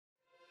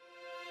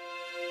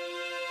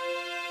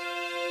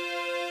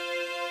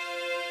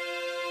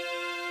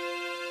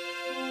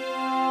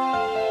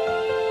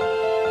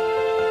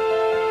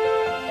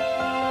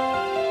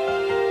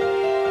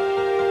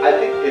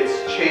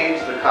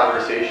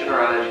conversation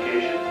around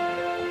education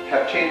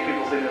have changed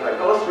people's thinking, like,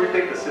 oh, let's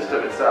rethink the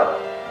system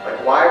itself. Like,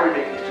 why are we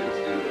making students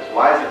do this?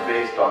 Why is it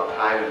based on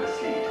time in the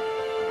seat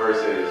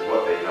versus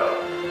what they know?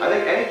 I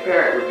think any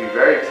parent would be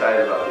very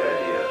excited about the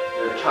idea.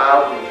 Their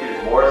child being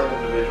treated more as an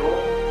individual,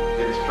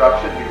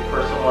 instruction being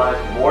personalized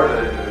more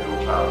than an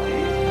individual child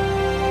needs.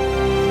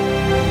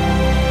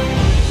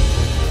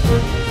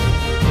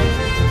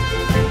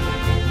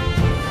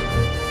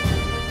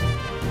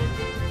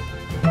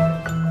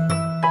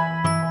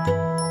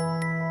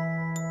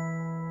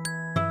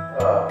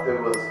 It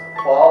was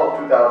fall of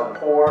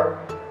 2004.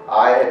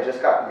 I had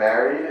just gotten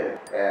married,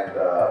 and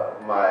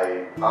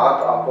my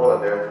aunt, uncle,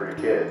 and their 3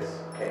 kids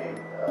came.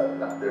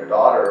 Their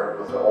daughter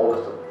was the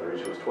oldest of the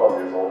 3. She was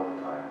 12 years old at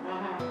the time.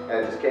 And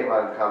it just came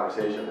out in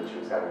conversation that she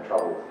was having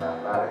trouble with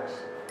mathematics.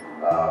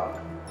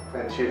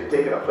 And she had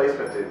taken a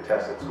placement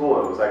test at school,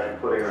 and it was actually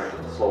putting her into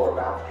the slower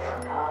math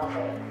track.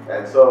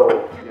 And so,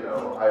 you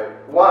know, I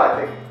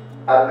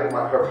don't think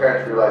her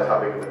parents realized how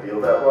big of a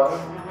deal that was.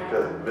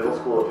 Because in middle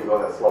school, if you go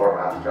on that slower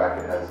math track,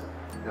 it has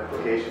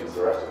implications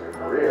the rest of your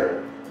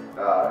career.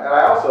 And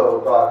I also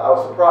thought, I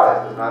was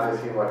surprised, because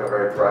Nadia seemed like a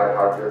very bright,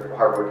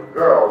 hardworking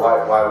girl.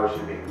 Why was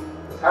she being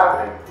this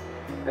happening?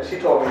 And she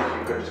told me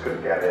she just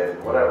couldn't get it,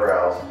 whatever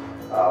else.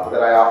 But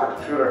then I offered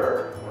to tutor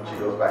her when she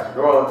goes back to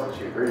New Orleans, and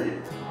she agreed.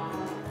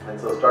 And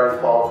so starting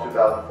fall of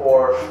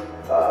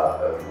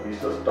 2004, we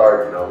used to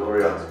start, you know,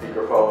 literally on the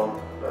speakerphone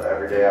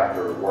every day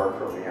after work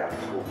for me, after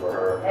school for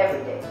her.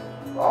 Every day?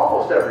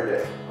 Almost every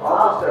day.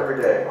 Almost every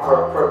day.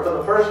 For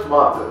the first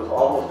month, it was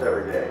almost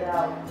every day.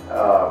 Yeah.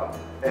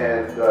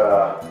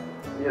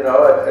 You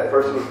know, at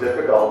first it was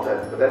difficult,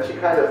 but then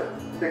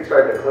things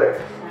started to click.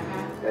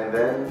 And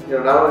then, you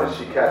know, not only did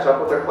she catch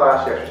up with her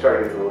class, she actually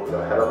started getting a little bit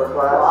ahead of her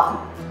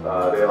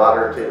class. They allowed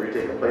her to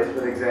retake a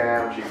placement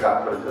exam. She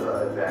got put into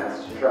the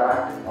advanced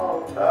track.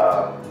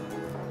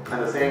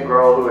 And the same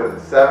girl who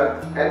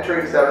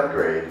entering 7th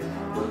grade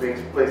was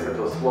being placed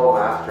into a slow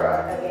math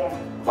track.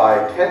 By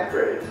 10th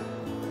grade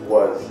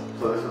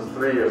so this was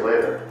 3 years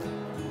later.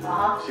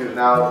 She was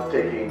now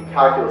taking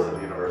calculus at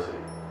the university.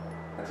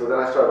 And so then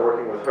I started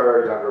working with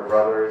her younger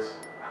brothers.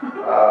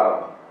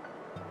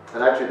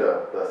 And actually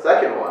the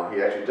second one,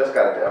 he actually just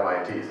got into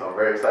MIT, so I'm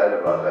very excited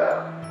about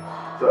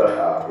that.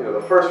 So, you know,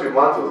 the first few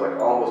months it was like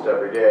almost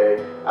every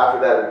day. After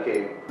that it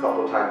became a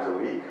couple of times a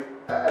week.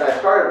 And I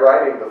started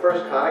writing, the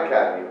first Khan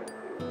Academy,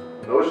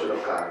 notion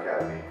of Khan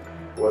Academy,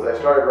 was I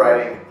started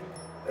writing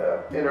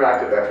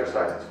interactive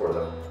exercises for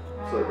them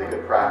so that they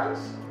could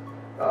practice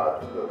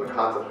the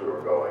concepts we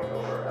were going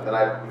over. And then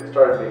I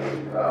started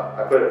making,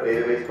 I put a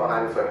database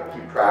behind it so I could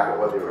keep track of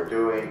what they were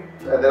doing.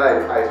 And then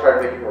I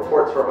started making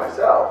reports for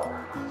myself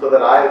so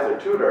that I, as their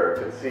tutor,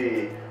 could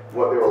see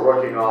what they were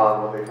working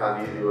on, what they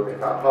found easy, what they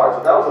found hard.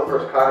 So that was the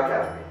first Khan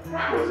Academy.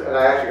 And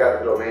I actually got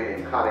the domain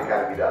name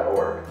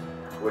khanacademy.org,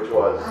 which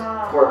was,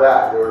 for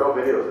that, there were no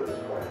videos at this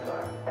point in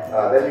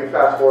time. Then you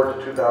fast forward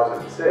to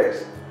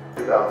 2006,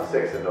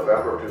 in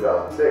November of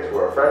 2006,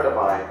 where a friend of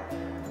mine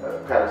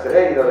kind of said,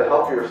 hey, you know, to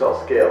help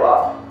yourself scale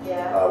up,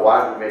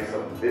 why don't we make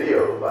some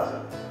video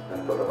lessons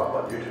and put them up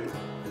on YouTube?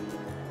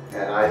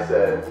 And I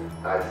said,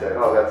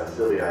 oh, that's a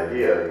silly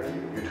idea.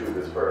 YouTube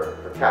is for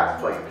cats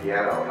playing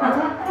piano,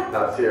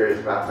 not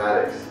serious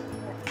mathematics.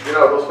 You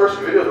know, those first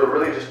videos were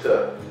really just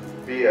to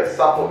be a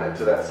supplement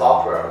to that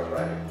software I was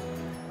writing.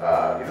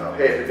 You know,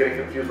 hey, if you're getting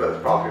confused by this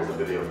problem, here's a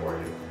video for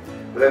you.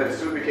 But then it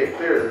soon became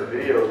clear that the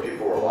videos,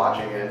 people were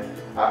watching it.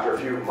 After a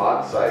few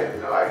months, I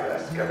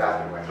kept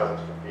asking my cousins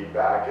for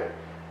feedback, and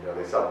you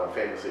know, someone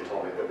famously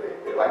told me that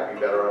they liked me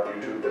better on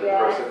YouTube than in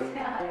person.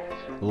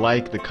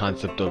 Like the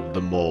concept of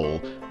the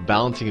mole,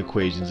 balancing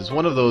equations is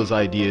one of those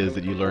ideas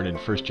that you learn in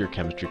first-year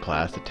chemistry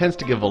class that tends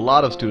to give a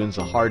lot of students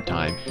a hard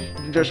time.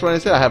 And just when I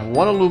said I have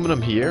 1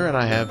 aluminum here and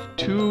I have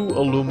 2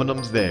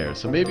 aluminums there,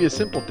 so maybe a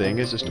simple thing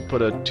is just to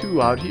put a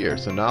 2 out here.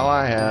 So now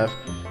I have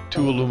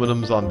 2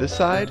 aluminums on this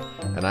side,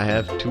 and I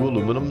have 2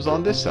 aluminums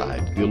on this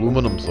side. The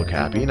aluminums look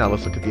happy. Now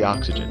let's look at the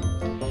oxygen.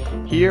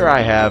 Here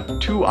I have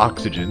 2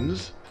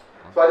 oxygens.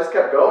 So I just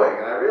kept going,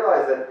 and I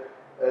realized that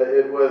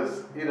it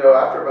was, you know,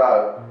 after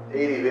about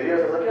 80 videos,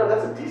 I was like, you know,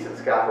 that's a decent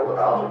scaffold of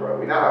algebra.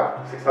 We now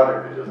have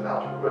 600 videos in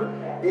algebra,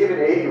 but even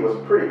 80 was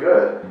pretty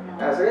good.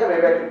 And I said, yeah,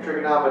 maybe I can do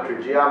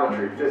trigonometry,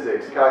 geometry,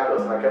 physics,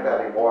 calculus, and I kept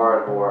adding more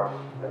and more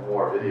and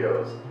more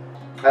videos.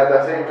 At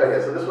that same time,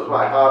 so this was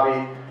my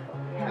hobby.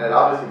 And it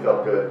obviously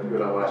felt good, you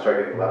know, when I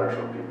started getting letters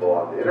from people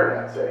on the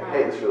internet saying,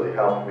 hey, this really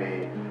helped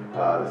me,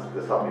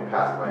 this helped me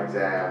pass my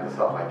exam, this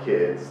helped my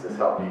kids, this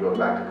helped me go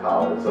back to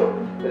college. So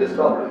it just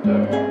felt really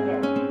good.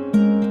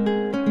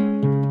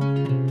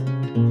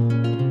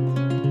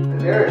 And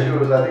their issue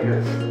is, I think,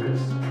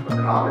 it's a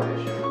common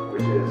issue,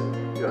 which is,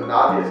 you know,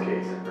 Nadia's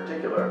case in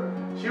particular.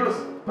 She was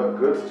a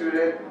good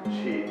student.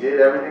 She did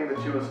everything that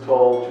she was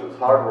told. She was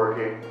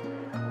hardworking.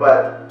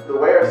 But the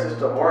way our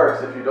system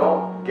works, if you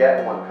don't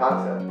get one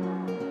concept,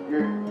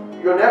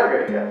 you're never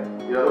going to get it.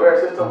 You know, the way our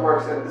system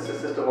works, and this is a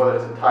system, whether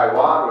it's in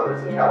Taiwan, whether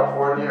it's in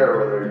California, or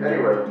whether it's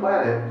anywhere on the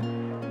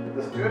planet,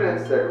 the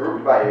students, they're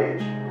grouped by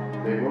age.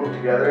 They move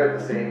together at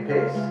the same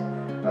pace.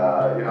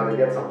 They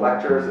get some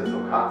lectures and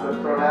some concepts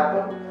thrown at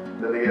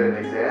them. Then they get an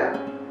exam.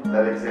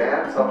 That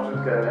exam, some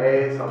students get an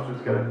A, some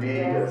students get a B,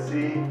 get a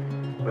C.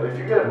 But if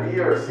you get a B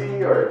or a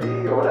C or a D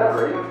or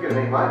whatever, even if you get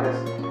an A minus,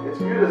 it's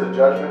viewed as a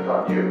judgment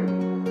on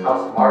you.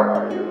 How smart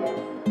are you?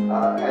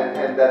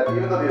 And that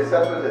even though the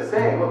assessment is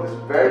saying, well, this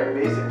very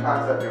basic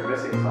concept, you're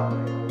missing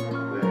something.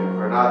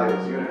 For now,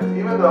 those units,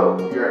 even though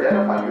you're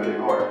identifying, you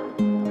ignore it.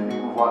 Then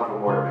you move on to a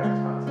more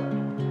advanced concept.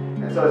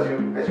 And so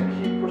as you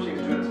keep pushing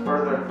students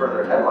further and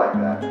further ahead like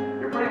that,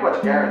 you're pretty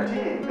much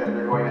guaranteeing that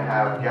they're going to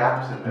have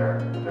gaps in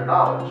their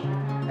knowledge.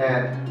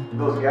 And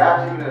those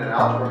gaps, even in an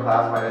algebra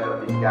class, might end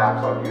up being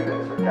gaps on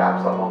units or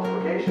gaps on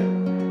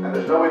multiplication. And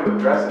there's no way to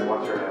address it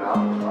once you're in an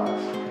algebra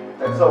class.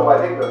 And so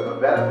I think the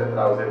benefit that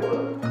I was able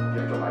to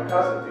give to my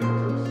cousins, even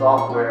through the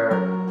software,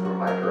 through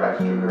my direct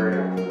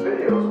tutoring, through the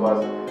videos,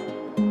 was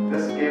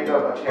this gave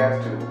them a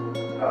chance to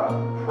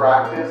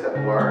practice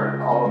and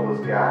learn all of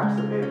those gaps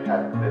that they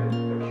had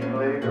been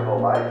accumulating their whole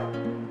life.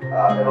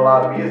 It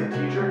allowed me as a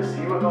teacher to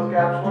see what those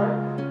gaps were.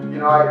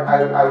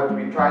 I would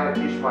be trying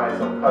to teach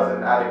some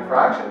cousin adding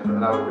fractions,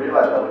 and I would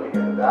realize by looking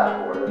at the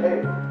dashboard that,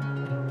 hey,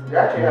 you're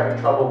actually having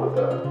trouble with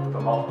the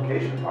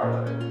multiplication part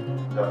of it,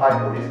 to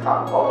find the least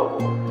common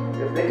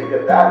multiple. If they could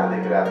get that, then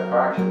they could add the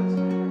fractions.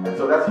 And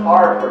so that's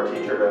hard for a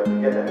teacher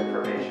to get that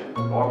information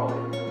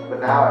normally.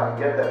 But now I can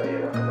get that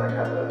data because I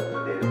have the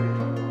database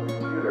on the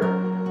computer.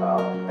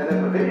 And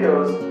then the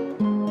videos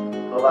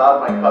allowed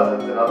my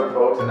cousins and other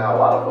folks, and now a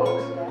lot of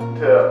folks,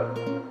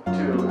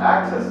 to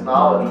access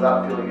knowledge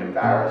without feeling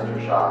embarrassed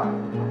or shy.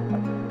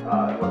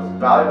 What's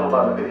valuable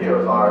about the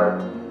videos are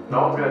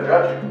no one's going to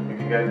judge you. You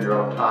can get it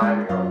your own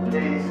time, your own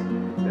pace.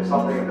 If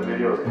something in the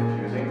video is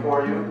confusing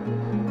for you,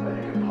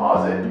 you can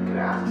pause it, you can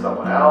ask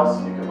someone else,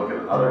 you can look at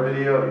another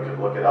video, you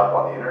can look it up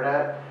on the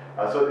internet.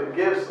 So it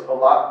gives a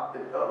lot,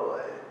 it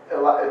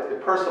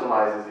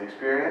personalizes the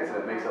experience, and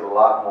it makes it a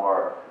lot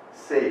more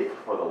safe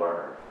for the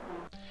learner.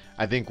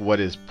 I think what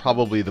is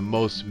probably the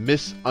most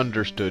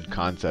misunderstood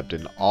concept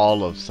in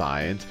all of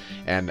science,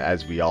 and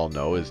as we all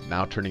know, is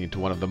now turning into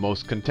one of the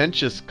most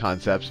contentious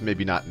concepts,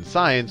 maybe not in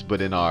science,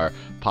 but in our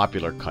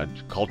popular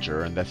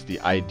culture, and that's the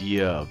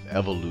idea of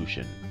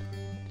evolution.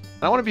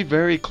 And I want to be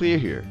very clear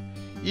here.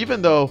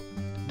 Even though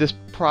this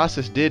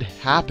process did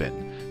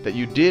happen, that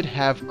you did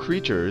have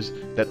creatures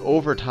that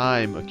over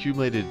time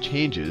accumulated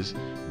changes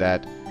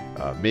that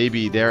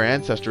maybe their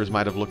ancestors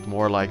might have looked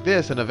more like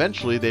this, and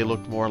eventually they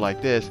looked more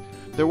like this.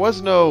 There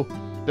was no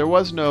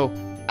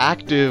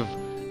active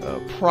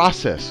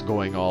process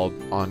going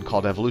on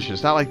called evolution.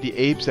 It's not like the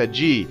ape said,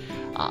 "Gee,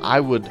 I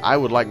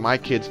would like my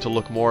kids to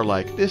look more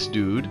like this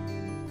dude,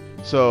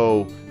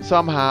 so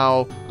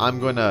somehow I'm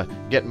going to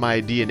get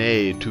my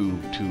DNA to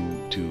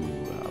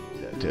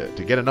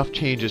get enough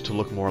changes to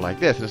look more like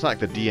this." And it's not like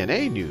the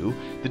DNA knew.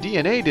 The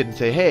DNA didn't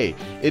say, "Hey,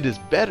 it is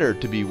better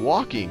to be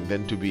walking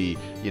than to be,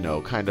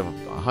 kind of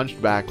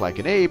hunched back like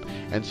an ape,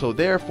 and so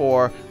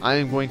therefore I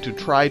am going to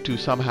try to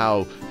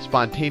somehow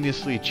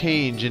spontaneously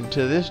change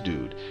into this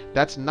dude."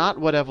 That's not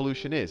what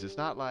evolution is. It's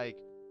not like...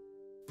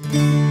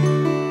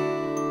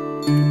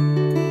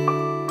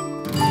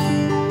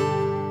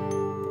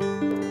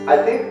 I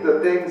think the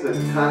things that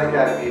Khan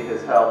Academy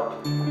has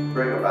helped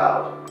bring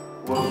about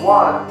was,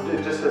 one,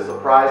 it just has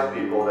surprised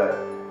people that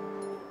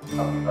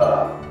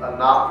a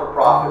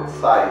not-for-profit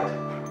site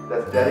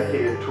that's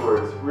dedicated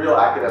towards real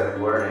academic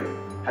learning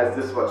has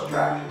this much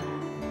traction.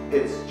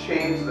 It's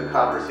changed the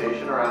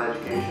conversation around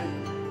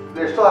education.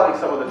 They're still having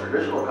some of the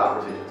traditional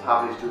conversations: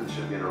 how many students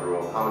should be in a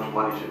room, how much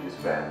money should you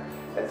spend,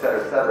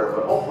 etc., etc.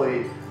 But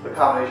hopefully the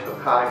combination of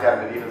Khan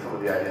Academy and even some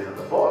of the ideas in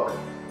the book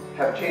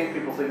have changed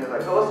people's thinking.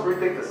 Like, oh, let's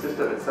rethink the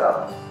system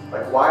itself.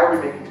 Like, why are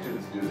we making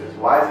students do this?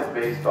 Why is it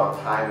based on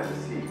time in the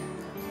seat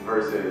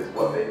versus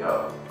what they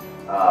know?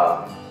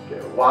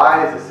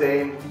 Why is the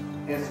same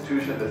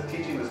institution that's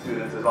teaching the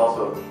students is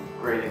also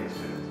grading the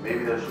students?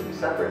 Maybe there should be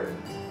separate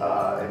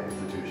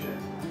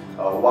institutions.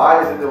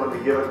 Why is it that when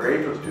we give a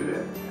grade to a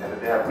student, and if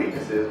they have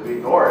weaknesses, we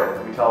ignore it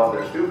and we tell them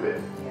they're stupid,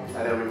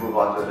 and then we move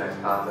on to the next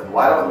concept?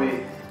 Why don't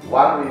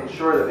we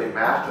ensure that they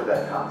master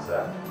that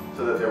concept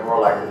so that they're more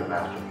likely to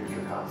master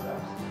future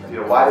concepts?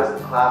 Why does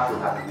the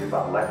classroom have to be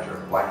about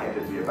lecture? Why can't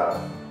it be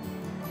about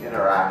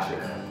interaction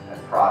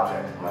and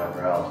projects and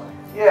whatever else?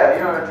 Yeah,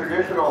 in a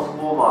traditional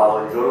school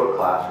model, you go to a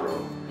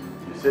classroom,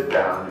 you sit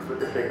down, you put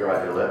your finger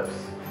on your lips,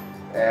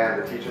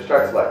 and the teacher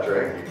starts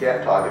lecturing. You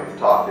can't talk. If you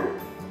talk, you're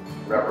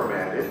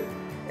reprimanded.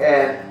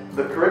 And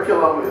the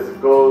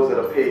curriculum goes at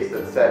a pace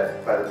that's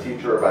set by the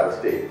teacher or by the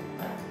state.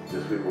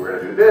 This week we're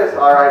going to do this.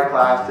 All right,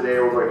 class, today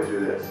we're going to do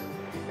this.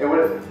 And what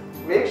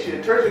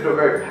it turns you into a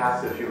very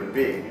passive human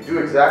being. You do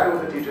exactly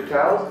what the teacher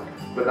tells,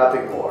 but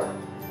nothing more.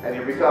 And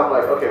you become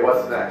like, okay,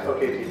 what's next?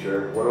 Okay,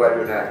 teacher, what do I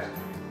do next?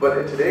 But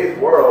in today's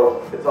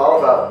world, it's all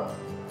about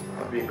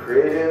being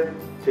creative,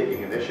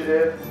 taking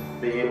initiative,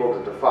 being able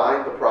to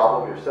define the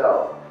problem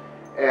yourself.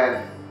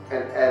 And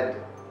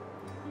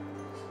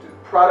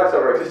products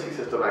of our existing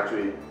system,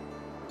 actually,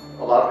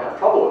 a lot of them have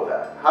trouble with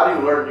that. How do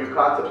you learn new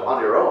concepts on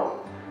your own?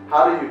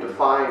 How do you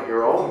define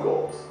your own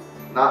goals,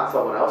 not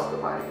someone else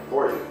defining it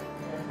for you?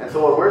 And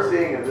so what we're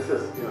seeing, and this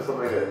is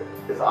something that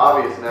is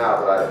obvious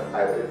now, but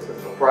it's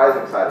a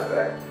surprising side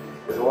effect,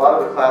 is a lot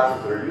of the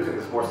classrooms that are using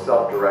this more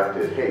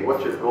self-directed, hey,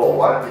 what's your goal?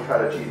 Why don't you try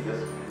to achieve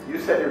this? You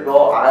set your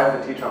goal, I'm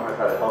the teacher, I'm going to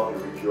try to help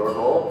you reach your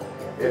goal.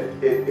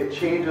 It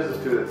changes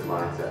the student's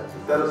mindset.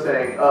 Instead of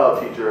saying, oh,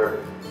 teacher,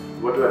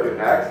 what do I do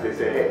next? They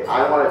say, hey,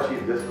 I want to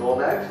achieve this goal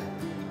next.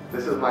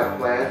 This is my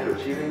plan to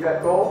achieving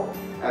that goal.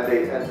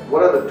 And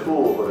what are the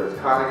tools, whether it's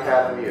Khan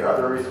Academy or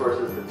other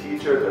resources, the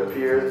teachers, their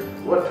peers,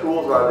 what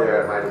tools are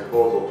there at my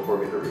disposal for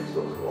me to reach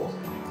those goals?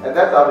 And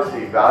that's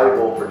obviously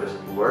valuable for just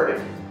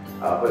learning,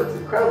 but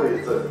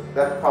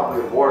that's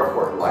probably a more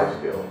important life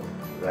skill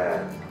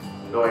than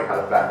knowing how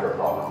to factor a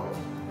problem.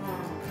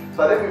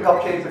 So I think we've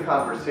helped change the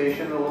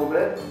conversation a little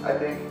bit. I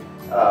think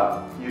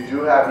you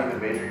do have even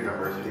major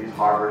universities,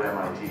 Harvard,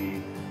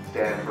 MIT,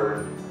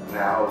 Stanford,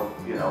 now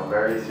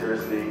very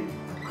seriously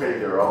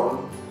creating their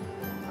own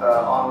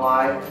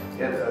online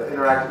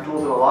interactive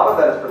tools, and a lot of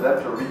that is for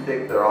them to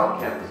rethink their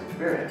on-campus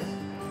experience.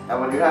 And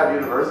when you have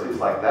universities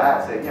like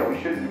that saying, yeah, we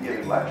shouldn't be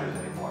giving lectures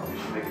anymore, we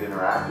should make it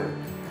interactive,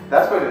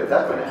 that's going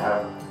to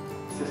have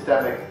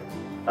systemic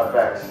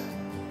effects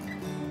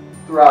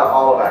throughout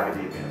all of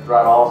academia,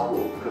 throughout all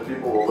schools, because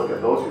people will look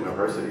at those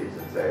universities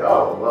and say,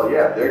 oh, well,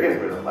 yeah, they're getting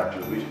rid of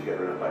lectures, we should get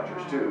rid of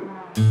lectures too.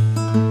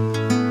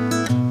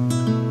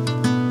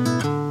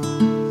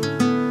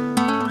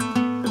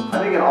 I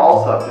think in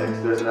all subjects,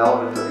 there's an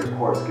element of your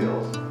core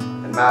skills.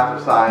 In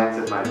math or science,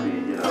 it might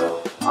be,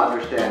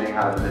 understanding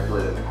how to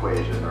manipulate an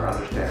equation or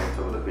understanding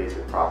some of the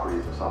basic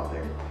properties of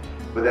something.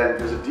 But then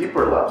there's a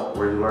deeper level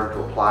where you learn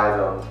to apply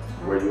them,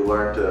 where you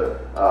learn to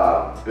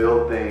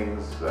build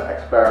things,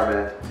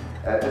 experiment.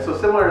 And so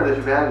similar to the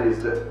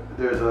humanities,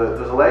 there's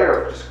a layer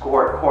of just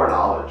core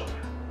knowledge.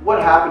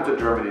 What happened to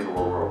Germany in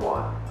World War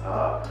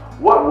I?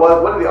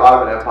 What did the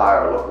Ottoman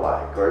Empire look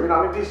like? Or,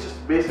 these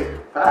just basic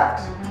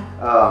facts.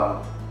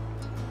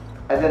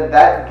 And then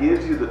that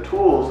gives you the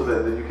tools so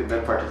that you can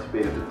then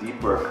participate in the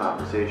deeper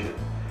conversation.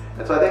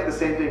 And so I think the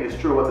same thing is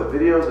true what the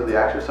videos and the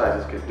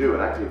exercises can do.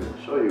 And I can even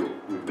show you,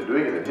 we've been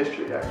doing it in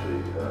history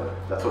actually.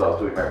 That's what I was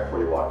doing right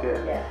before you walked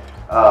in. Yeah.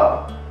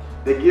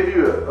 They give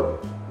you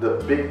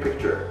the big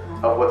picture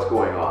of what's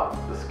going on,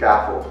 the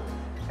scaffold.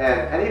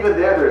 And even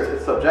there,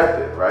 it's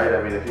subjective, right?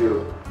 I mean, if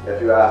you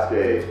ask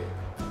a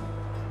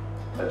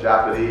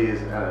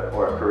Japanese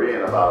or a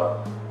Korean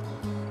about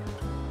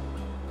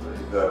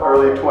the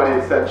early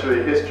 20th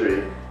century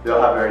history,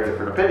 they'll have very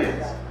different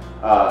opinions.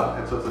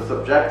 And so it's a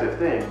subjective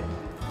thing.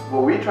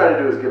 What we try to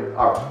do is give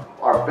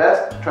our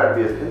best to try to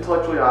be as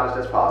intellectually honest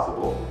as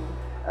possible.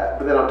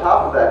 But then on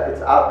top of that,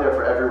 it's out there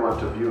for everyone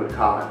to view and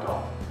comment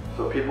on.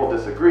 So if people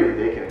disagree,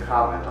 they can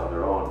comment on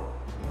their own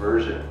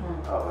version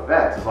of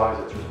events, as long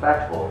as it's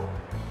respectful.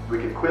 We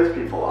can quiz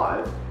people on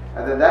it,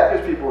 and then that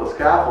gives people a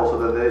scaffold so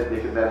that they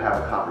can then have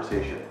a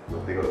conversation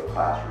when they go to the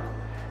classroom.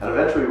 And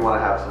eventually we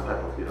want to have some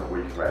type of, where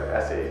you can write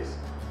essays,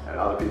 and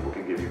other people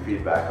can give you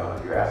feedback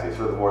on your essays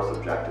for the more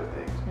subjective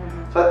things.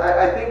 So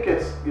I think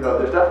it's,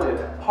 there's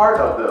definitely a part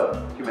of the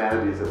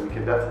humanities that we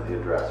can definitely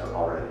address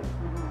already.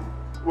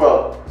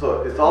 Well,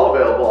 so it's all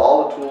available,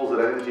 all the tools that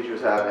any of the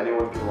teachers have,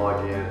 anyone can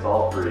log in, it's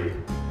all free.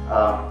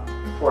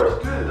 For a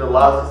student, it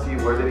allows us to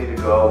see where they need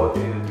to go, what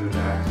they need to do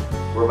next.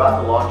 We're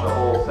about to launch a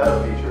whole set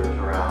of features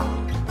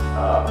around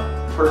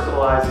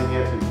personalizing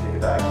it, so you can take a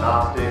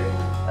diagnostic.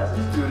 As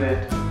a student,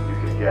 you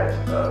can get,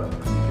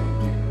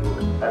 you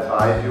can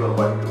advise you on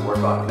what you can work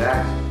on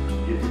next,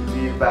 give you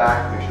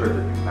feedback, make sure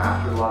that you've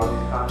mastered a lot of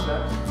these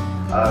concepts.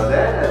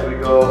 Then as we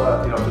go,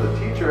 for the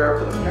teacher,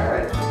 for the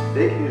parent,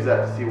 they can use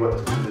that to see what the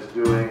student is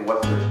doing,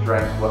 what's their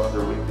strength, what's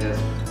their weakness,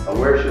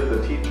 where should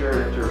the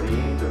teacher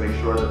intervene to make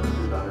sure that the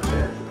student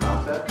understands the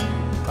concept.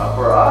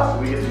 For us,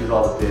 we get to use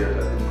all this data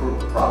to improve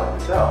the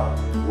product itself.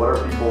 What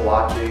are people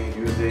watching,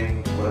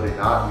 using, what are they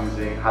not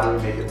using, how do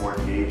we make it more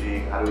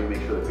engaging, how do we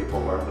make sure that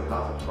people learn the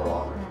concepts for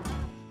longer.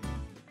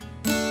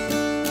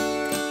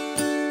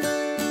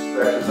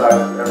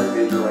 Exercise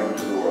every major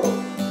language in the world.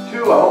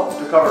 2, I hope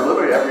to cover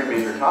literally every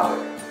major topic.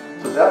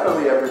 So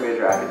definitely every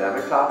major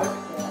academic topic,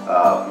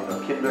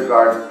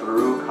 kindergarten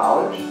through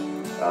college,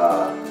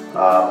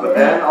 but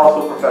then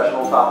also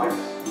professional topics,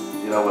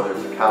 whether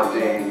it's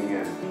accounting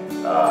and,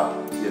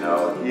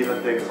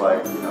 even things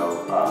like,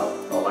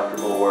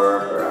 electrical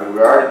work, or,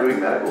 we're already doing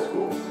medical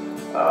school,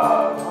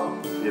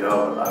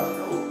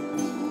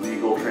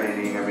 legal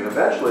training.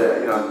 Eventually,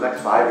 in the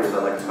next 5 years,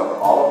 I'd like to cover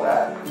all of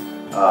that.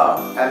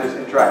 And there's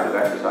interactive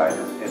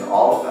exercises in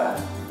all of that.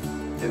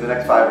 In the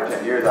next 5 or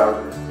 10 years, I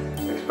would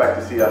expect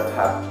to see us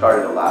have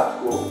started a lab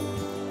school,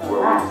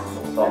 where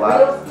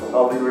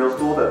a real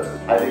school that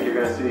I think you're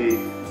going to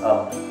see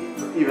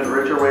even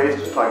richer ways,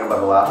 just talking about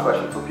the last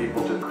question, for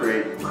people to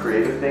create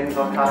creative things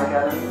on Khan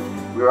Academy.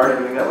 We're already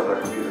doing that with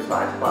our computer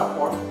science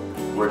platform,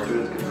 where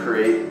students can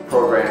create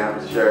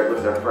programs, share it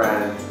with their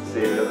friends,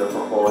 save it in their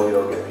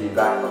portfolio, get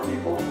feedback from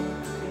people.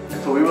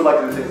 And so we would like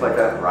to do things like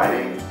that in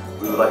writing.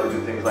 We would like to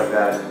do things like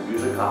that in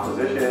music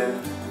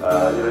composition.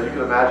 You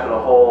can imagine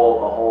a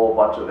whole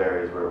bunch of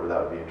areas where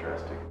that would be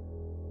interesting.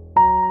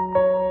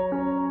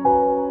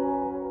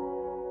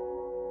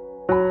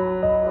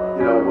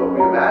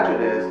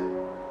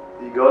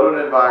 You go to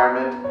an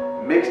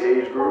environment, mixed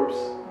age groups,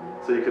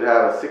 so you could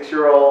have a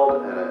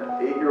 6-year-old and an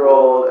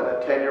 8-year-old and a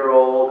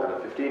 10-year-old and a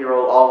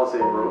 15-year-old all in the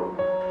same room.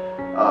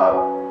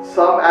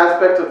 Some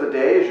aspects of the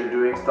day is you're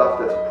doing stuff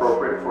that's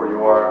appropriate for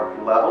your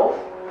level,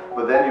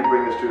 but then you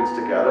bring the students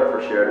together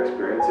for shared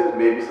experiences.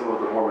 Maybe some of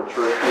the more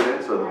mature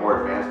students or the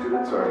more advanced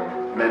students are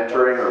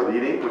mentoring or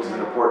leading, which is an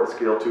important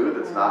skill too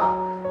that's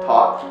not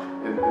taught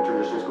in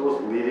traditional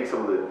schools, leading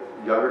some of the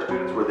younger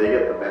students where they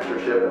get the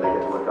mentorship and they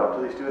get to look up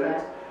to these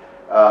students.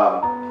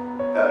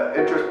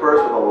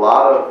 Interspersed with a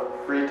lot of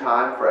free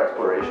time for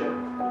exploration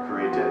and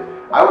creativity.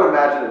 I would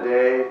imagine a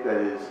day that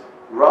is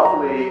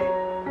roughly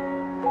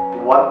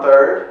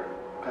 1/3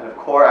 kind of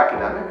core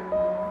academic,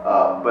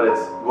 but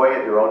it's going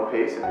at your own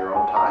pace and your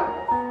own time,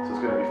 so it's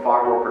going to be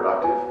far more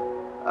productive,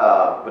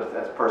 but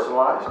it's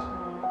personalized.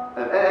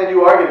 And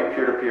you are getting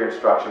peer-to-peer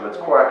instruction, but it's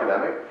core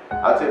academic.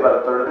 I'd say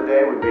about 1/3 of the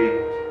day would be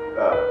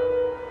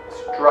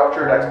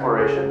structured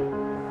exploration,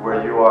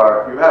 where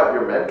you have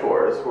your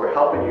mentors who are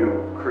helping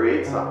you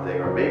create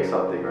something or make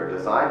something or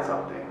design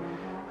something.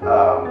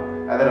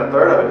 And then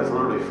 1/3 of it is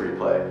literally free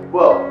play.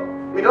 Well,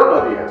 we don't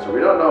know the answer. We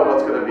don't know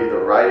what's going to be the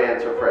right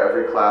answer for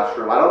every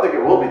classroom. I don't think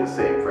it will be the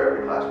same for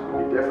every classroom. It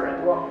will be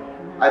different.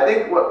 I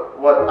think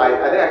what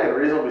I can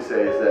reasonably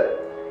say is that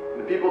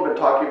people have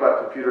been talking about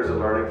computers and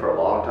learning for a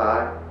long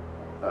time,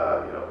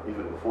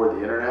 even before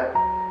the internet.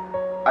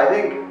 I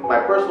think my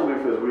personal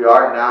belief is we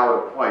are now at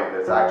a point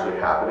that's actually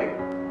happening,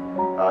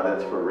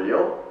 that's for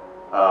real.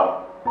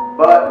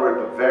 But we're at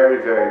the very,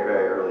 very,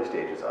 very early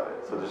stages of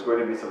it. So there's going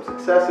to be some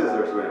successes,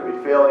 there's going to be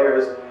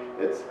failures.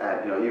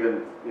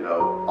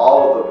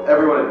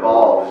 Everyone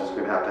involved is just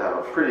going to have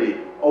a pretty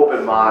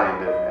open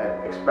mind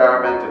and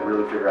experiment and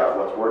really figure out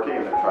what's working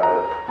and then try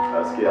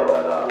to scale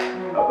that up.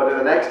 But in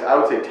the next, I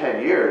would say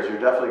 10 years, you're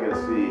definitely going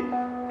to see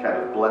kind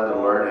of blended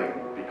learning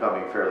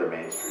becoming fairly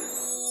mainstream.